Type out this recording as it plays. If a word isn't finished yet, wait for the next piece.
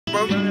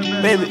bro.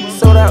 Baby,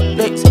 sold out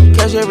dates,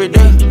 cash every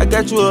day. I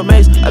got you a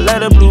mace, I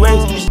light up blue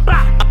rays.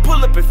 I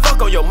pull up and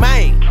fuck on your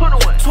main.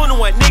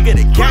 21 nigga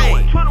the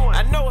game.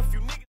 I know if you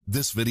niggas.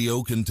 This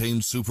video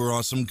contains super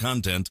awesome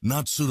content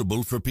not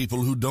suitable for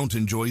people who don't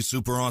enjoy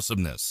super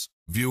awesomeness.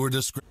 Viewer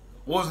discretion.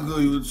 What's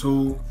good,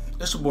 YouTube?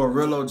 It's your boy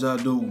Rello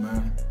Jadu,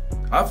 man.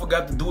 I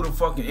forgot to do the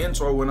fucking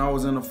intro when I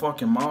was in the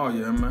fucking mall,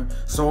 yeah, man.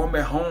 So I'm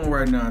at home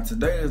right now.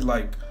 Today is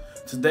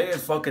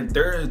fucking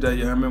Thursday,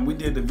 yeah, man. We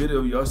did the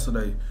video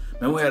yesterday.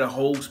 Man, we had a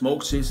whole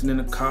smoke session in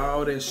the car,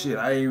 all that shit.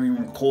 I ain't even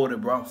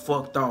recorded, bro. I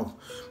fucked off.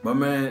 But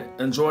man,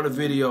 enjoy the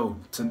video.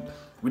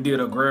 We did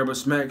a grab a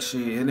smack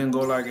shit. It didn't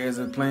go like as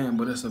it planned,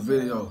 but it's a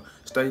video.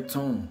 Stay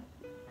tuned.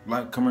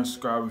 Like, comment,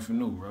 subscribe if you're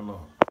new, Rello.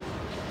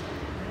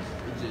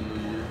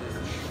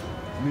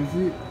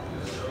 Music?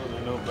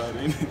 Ain't nobody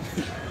in it.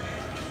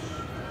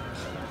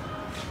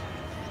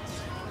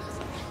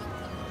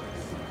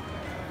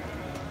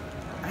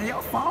 Hey,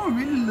 your phone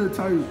really look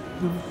tight.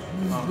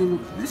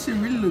 This shit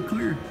really look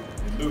clear.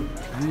 Dude.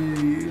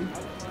 Yeah.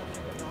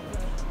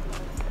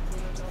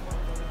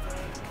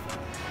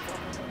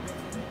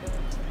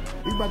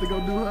 He about to go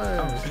do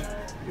her.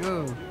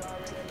 Yo.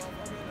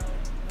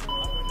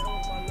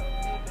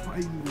 Why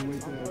you even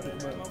wait till I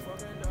take my...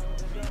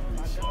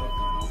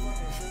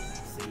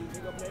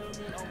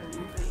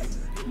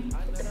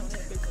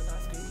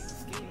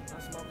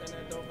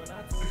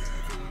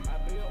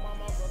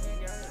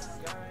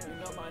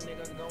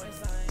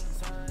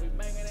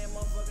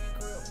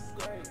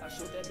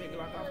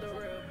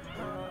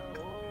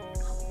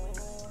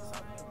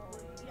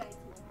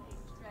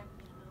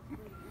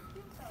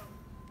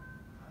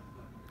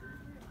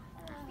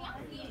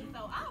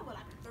 So I would like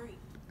a 3.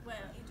 Well,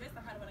 it dressed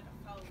how to like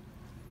a 4.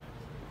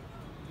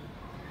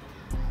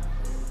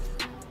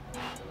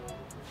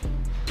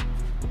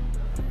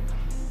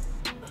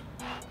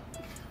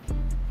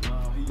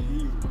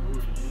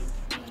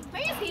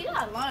 He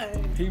got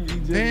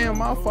lunch. Damn,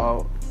 my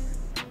fault.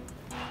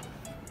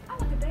 I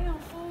like a damn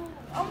fool.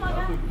 Oh my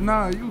god.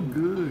 Nah, you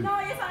good. No,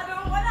 yes I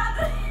don't. What I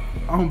do?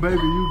 Oh,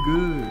 baby, you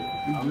good.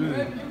 You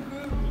good.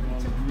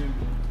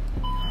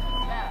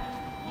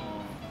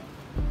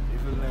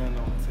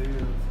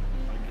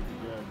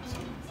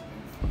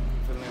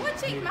 What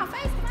cheek in my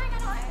face? Cause I ain't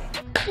got no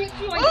ass.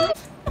 If you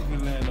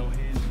land on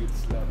heads, you get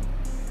slapped.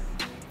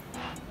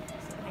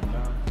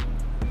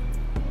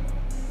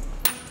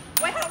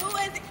 Wait, hold on. What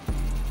was it?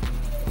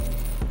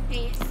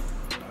 Heads.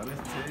 Oh,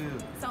 that's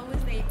tails. So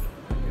what's that? You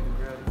can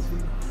grab the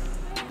cheek.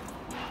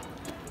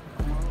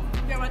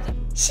 Grab my jaw.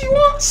 She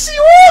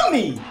want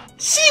me.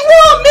 She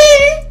want me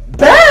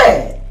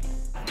bad.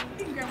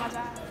 You can grab my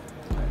jaw.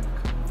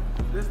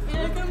 This You know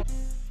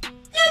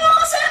what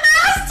I'm saying?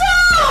 That's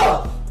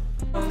tough.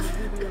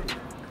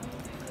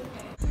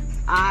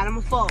 Alright,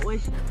 I'ma fuck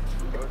with you.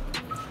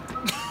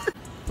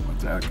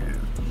 Watch out, kid.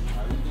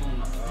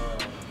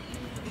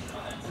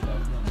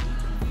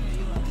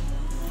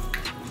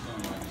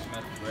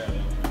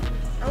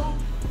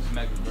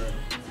 Smack the bread.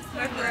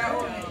 Smack the bread.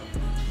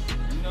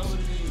 You know what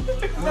it is.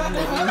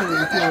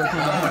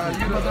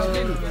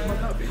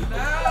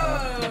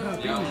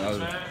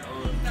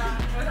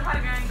 How the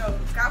game go?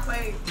 Scott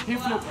played. He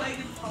Well, I flipped. played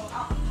it before.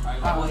 It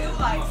was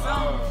like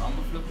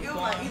something. It was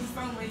like either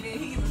something and then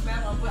he gets the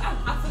snap off, but I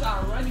took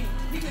out running.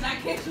 He could not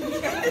catch me.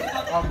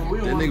 Oh, but we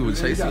don't That want nigga was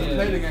to play. You chasing gotta you.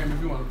 play the game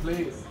if you want to play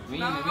it.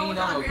 No, I want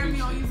y'all to hear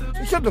me on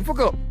YouTube. Shut the fuck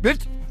up,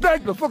 bitch.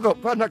 Back the fuck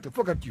up. I knock the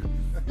fuck out you.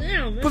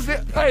 Damn, man. Pussy.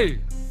 Hey,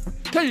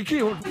 tell your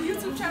kid.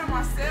 YouTube channel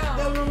myself.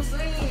 That's what I'm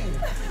saying.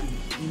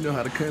 You know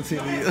how the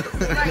content is.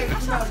 Like,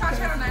 what's your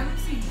channel name? Let me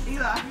see.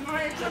 Eli.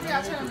 What's your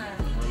channel name?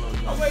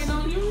 I'm waiting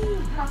on you.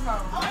 How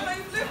come? I'm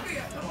waiting for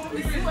you. I'm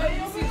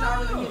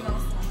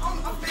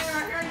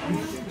standing right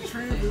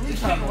here. We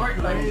trying to work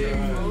like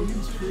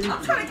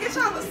I'm trying to get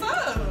y'all the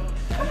sub.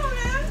 Come on,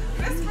 man.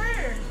 That's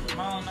fair.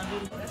 Mom, I do.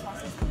 That's my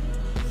sister.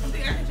 I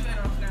think I can do that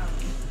off now.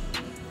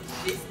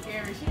 She's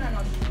scary. She's not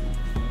gonna do it.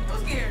 I'm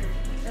scared.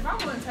 If I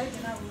wasn't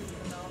taking, I would.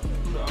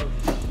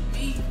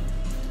 Me.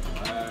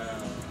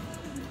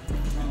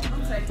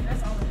 I'm taking.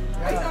 That's all I'm doing.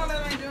 How you know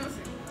that ain't doing?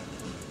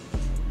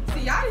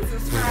 See, y'all need to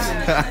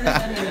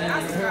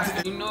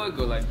subscribe. You know it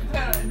go like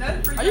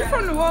this. Are you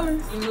from New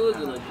Orleans? You know it go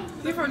like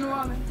this. You from New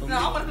Orleans? No, I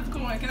want to put the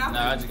coin. Can I?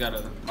 Nah, I just got my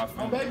Oh,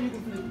 phone. baby, you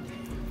can flip.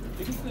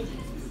 You can flip it.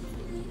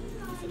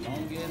 It's a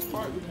long ass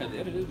part. We had to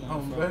edit this Oh,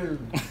 one. baby.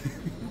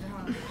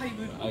 How you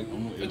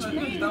doing? You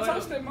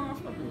touch that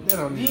motherfucker. That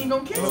don't You ain't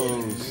gonna catch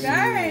it.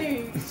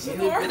 Dang. She It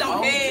it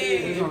on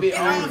head. It's on head.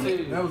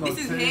 That was on This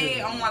is tail.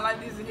 head on my life.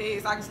 This is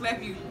head, so I can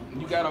slap you.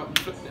 You gotta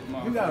flip that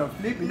motherfucker. You gotta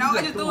flip it. No, I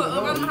just threw it up. I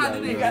don't know how to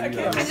do that. I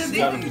just did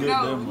it. No,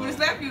 I'm gonna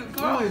slap you.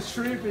 Come You on. is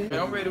tripping. Man,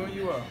 I'm ready when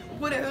you are.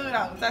 Put that hood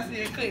out. So I see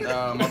it click.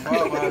 My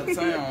father out of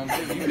town.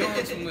 Baby, you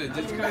doing too much.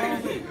 Just come on.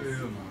 You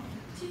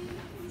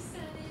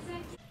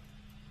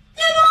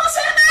know what I'm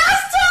saying?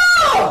 That's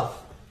tough.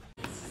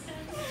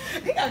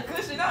 He got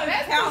cushion. No,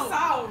 that's too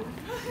soft.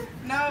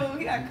 No,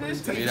 he got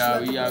cushion. Yeah,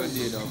 we already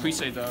did though.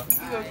 Appreciate that.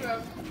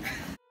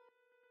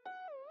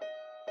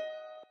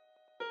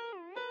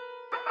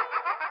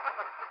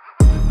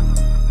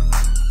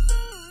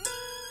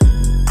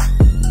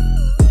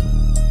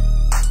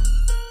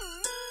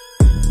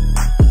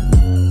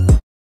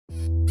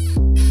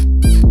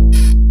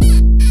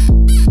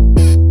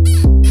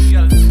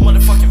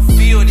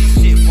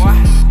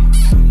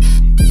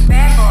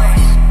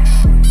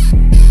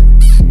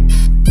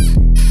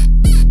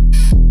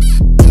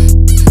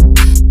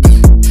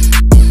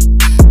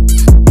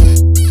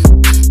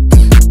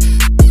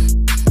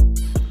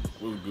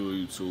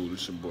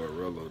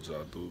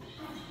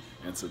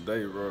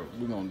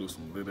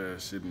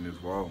 ass shit in this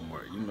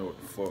Walmart. You know what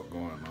the fuck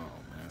going on,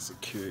 man.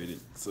 Security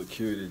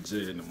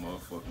J in the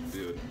motherfucking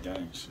building,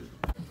 gang shit.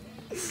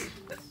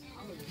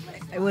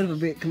 Hey, what if a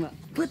bit come out?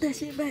 Put that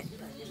shit back.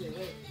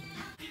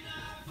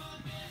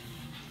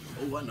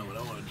 Oh, I know what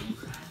I want to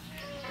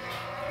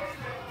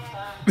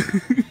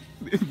do.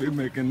 They be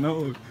making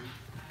noise.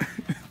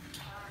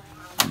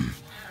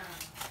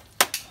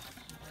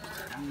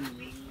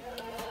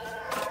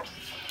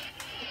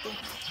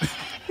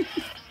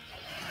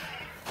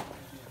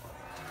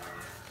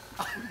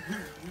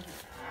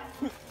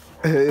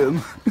 Hell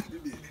no.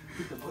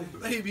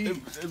 Baby.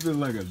 It's been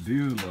like a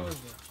deal though.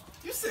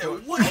 You said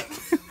what?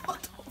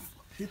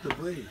 Hit the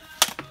blade.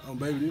 Oh,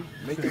 baby,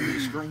 make that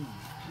bitch scream.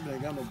 You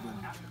ain't got no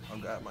blade. I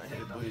got my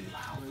head blade.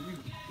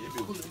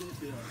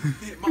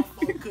 Hit my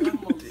phone, cuz I'm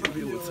on the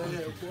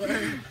boy.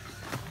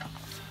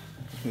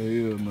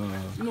 Hell no.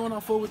 You know what I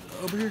fuck with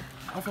over here?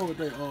 I fuck with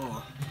that,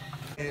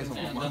 there's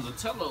a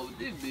tello with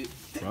this bitch.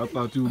 Bro, I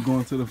thought you was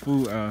going to the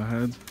food aisle,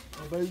 had you?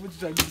 Oh, baby, what you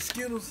trying to get the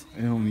Skittles?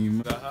 It don't even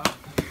matter.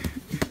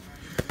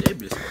 That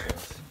bitch.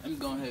 Let me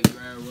go ahead and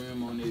grab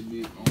rim on that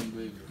bitch, on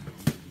baby.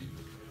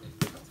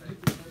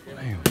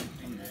 Damn.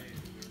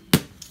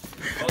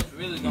 Folks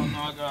really don't know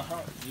I got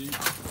hot, G.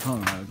 Hold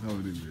on, I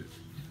told this bitch.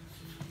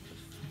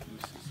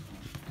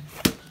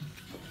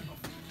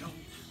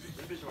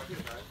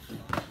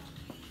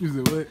 You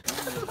said what?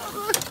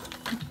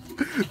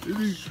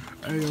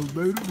 Hey, yo,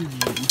 baby.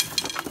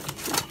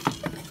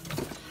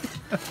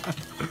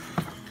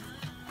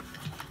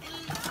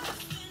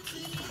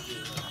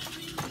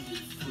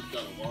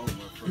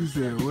 You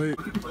said what?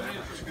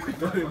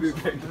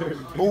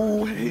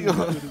 Oh,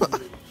 hell.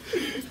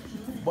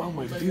 Wow,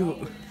 my deal.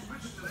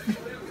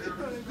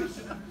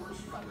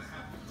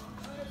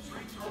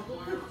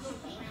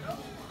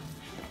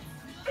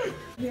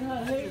 I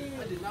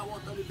did not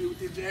want to do with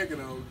this jacket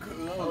on.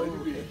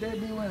 That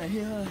bitch wanna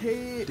hit her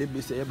head. That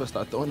bitch said, I better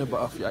start throwing the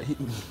ball for y'all hit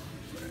me.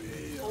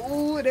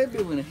 Ooh, that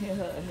bitch wanna hit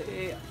her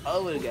head. I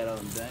would've got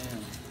on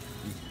damn.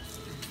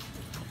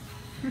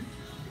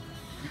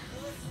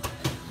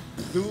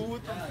 Dude,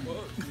 what the fuck?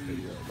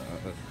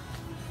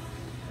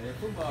 Hey,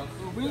 football,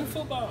 cool. Real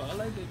football. I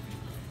like that.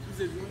 You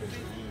said you want to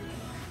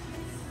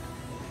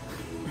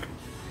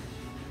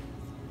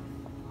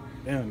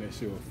Damn, that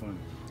shit was funny.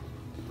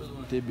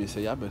 That bitch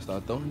said, y'all better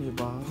start throwing that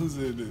ball. Who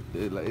said that?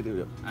 They like,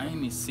 they, I ain't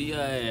even see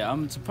her.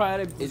 I'm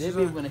surprised If that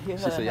bitch wanna hit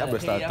her she said, y'all better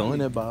start throwing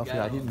that ball for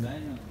y'all hit me.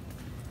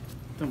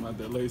 Talking about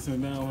that lady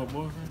sitting down with her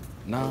boyfriend?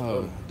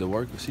 Nah, the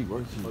worker, she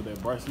works. Oh,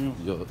 that Bryce Young?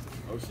 Yo.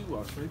 Oh, she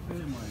walked straight there,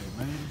 man.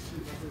 Man,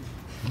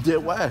 shit. Yeah,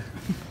 why?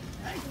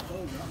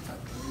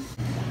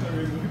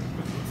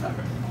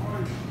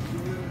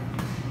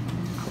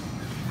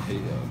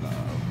 Hell no.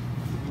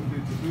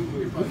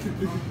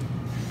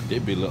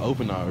 That bitch look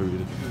open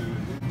already.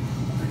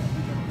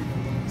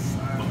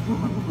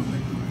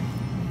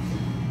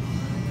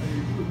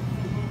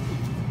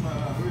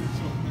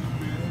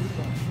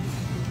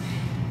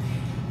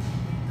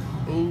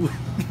 Ooh.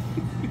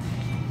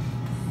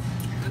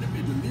 That'd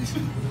be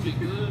delicious. Be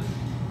good.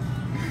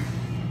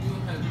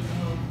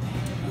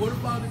 What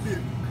about it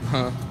then?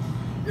 Huh?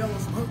 Y'all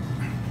want some?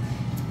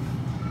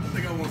 I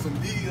think I want some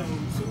D on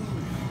too.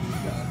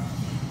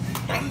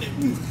 I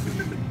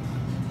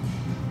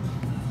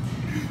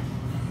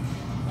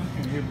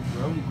can't hear me,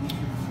 bro. I'm goofy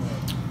as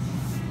fuck.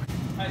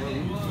 Bro,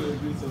 you said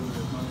this over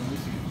there, man.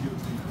 This shit kill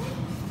people.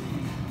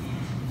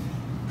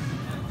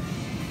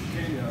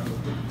 Okay, y'all.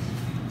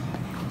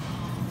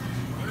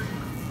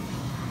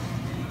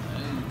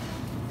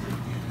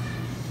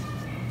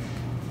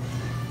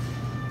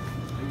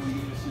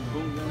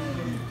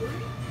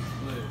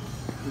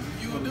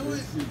 You would do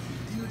it?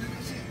 You would do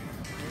this shit?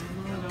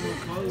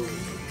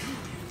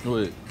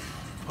 What?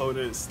 Oh,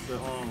 that's the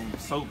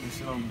soap and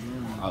shit on the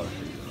ground. Oh,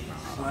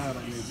 Slide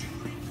on this.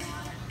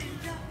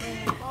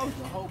 I was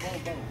the whole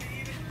boat.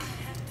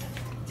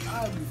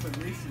 I'd be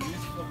finessing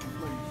this fucking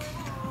place.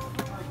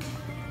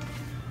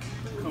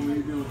 Come in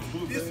here with a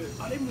boot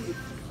bag. They moved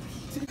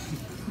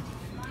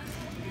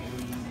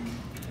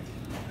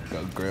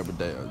gotta grab a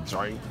damn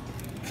drink.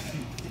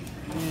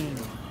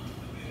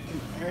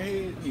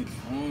 Hey, need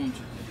phones.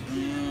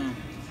 Yeah.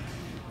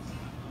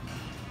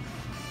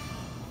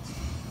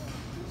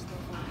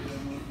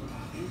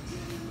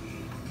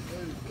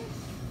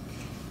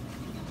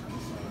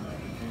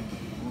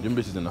 Them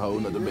bitches in a whole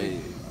nother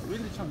bed.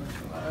 Really trying to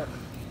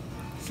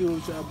see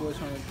what y'all boys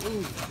trying to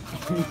do.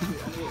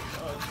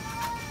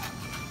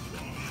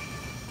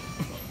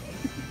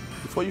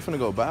 Before you finna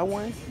go buy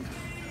one?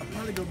 I'll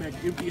probably go back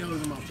empty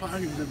hoes in my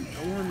pockets and be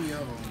throwing me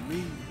out on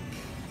me.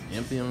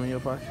 Empty them in your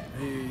pocket?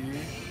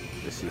 Yeah.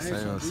 That shit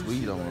sounds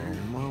sweet on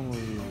my mama.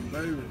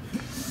 Baby.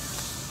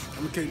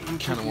 I'm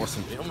Kinda want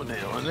some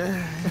M&M on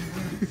there.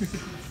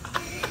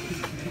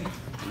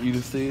 You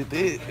just said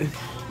that.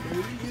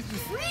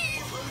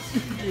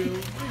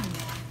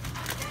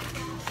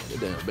 That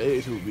damn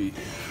bag too big.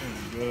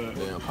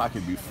 Damn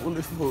pocket be full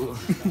as full.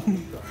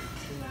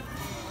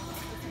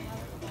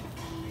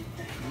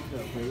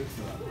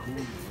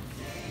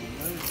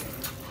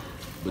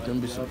 But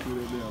them bitches. I threw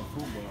that damn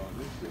football.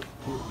 This shit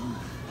put me.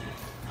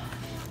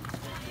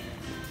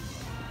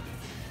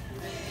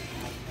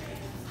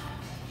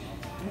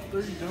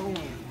 Three doing.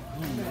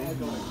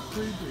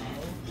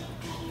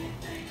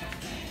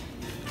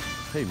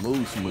 They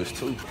move so much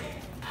too.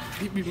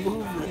 He be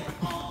moving.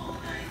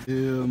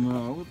 Hell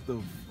no, what the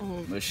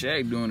fuck? But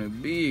Shaq doing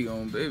it big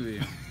on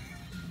baby.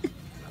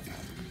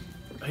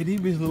 Hey, these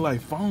bitches look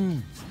like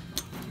phones.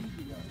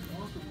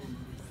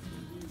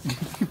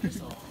 It's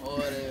a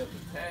hard ass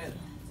potato.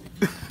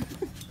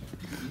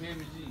 You hear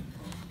me, G?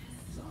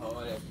 It's a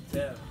hard ass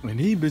potato. Man,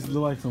 these bitches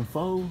look like some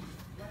foes.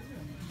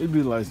 They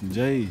be like some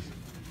J's.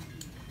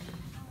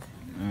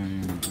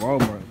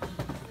 Walmart.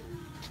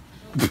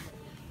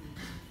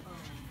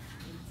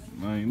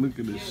 Man, look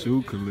at the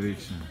shoe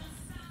collection.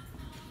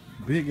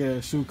 Big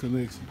ass shoe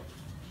collection.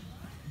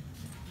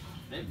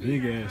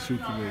 Big ass shoe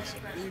collection.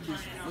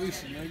 Ain't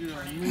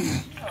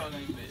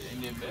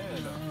that bad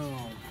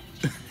though.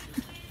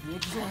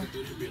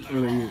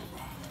 Really good.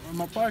 In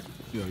my pocket.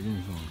 Yeah, give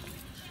me some.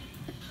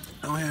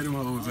 I don't have them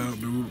hoes out,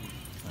 dude.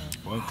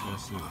 Fuck that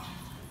shit.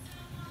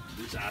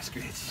 Bitch, I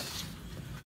scratch.